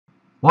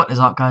What is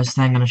up, guys?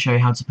 Today I'm going to show you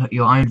how to put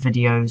your own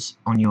videos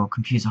on your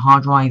computer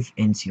hard drive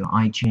into your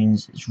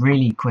iTunes. It's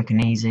really quick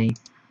and easy.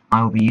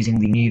 I will be using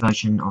the new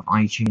version of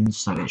iTunes,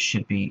 so it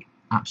should be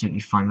absolutely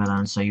fine with that.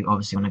 And so you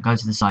obviously want to go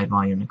to the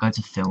sidebar, you want to go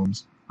to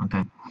Films,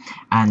 okay?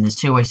 And there's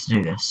two ways to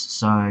do this.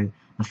 So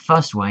the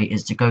first way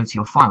is to go to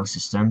your file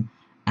system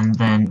and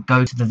then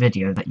go to the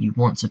video that you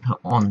want to put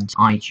onto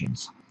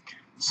iTunes.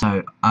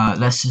 So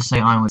let's just say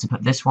I want to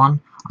put this one.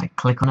 I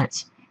click on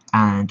it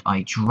and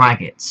I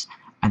drag it,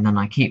 and then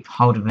I keep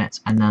hold of it,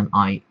 and then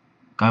I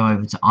go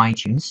over to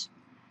iTunes,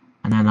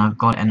 and then I've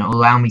got it, and it will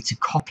allow me to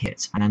copy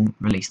it and then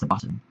release the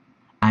button.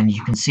 And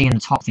you can see in the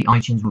top the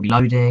iTunes will be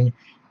loading,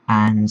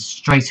 and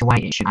straight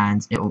away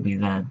it will be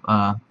there.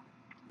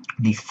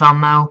 The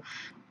thumbnail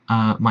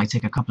might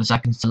take a couple of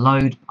seconds to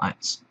load,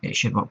 but it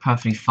should work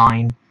perfectly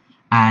fine.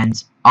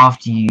 And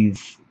after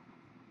you've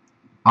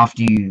put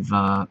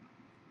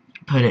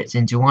it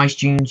into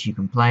iTunes, you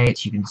can play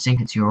it, you can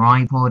sync it to your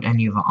iPod,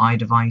 any of the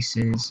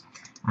iDevices,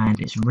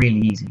 and it's really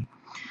easy.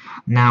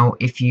 Now,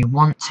 if you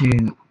want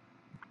to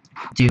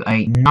do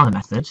another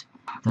method,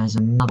 there's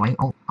another way.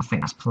 Oh, I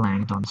think that's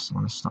playing. I want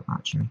to stop that,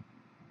 actually.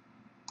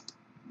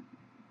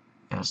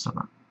 Yeah, stop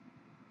that.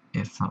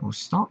 If that will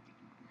stop.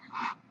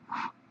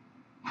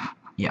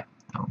 Yeah.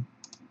 Oh.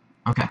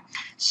 Okay.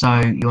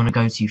 So you want to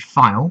go to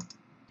File,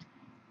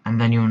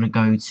 and then you want to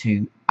go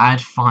to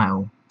Add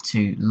File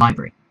to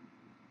Library.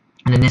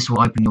 And then this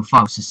will open your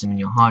file system in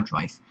your hard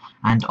drive,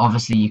 and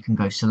obviously you can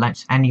go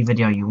select any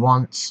video you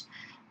want.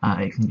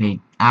 It can be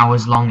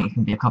hours long, it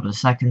can be a couple of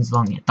seconds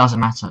long, it doesn't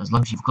matter. As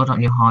long as you've got it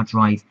on your hard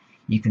drive,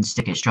 you can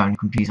stick it straight on your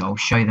computer. I'll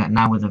show you that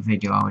now with a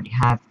video I already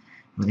have,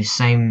 with the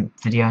same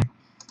video,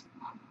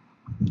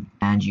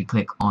 and you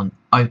click on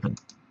open,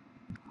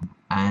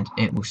 and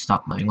it will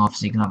start loading,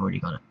 obviously, because I've already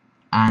got it.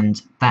 And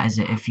that is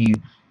it.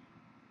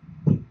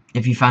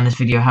 If you found this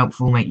video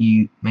helpful,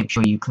 make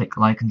sure you click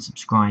like and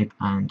subscribe,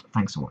 and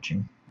thanks for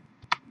watching.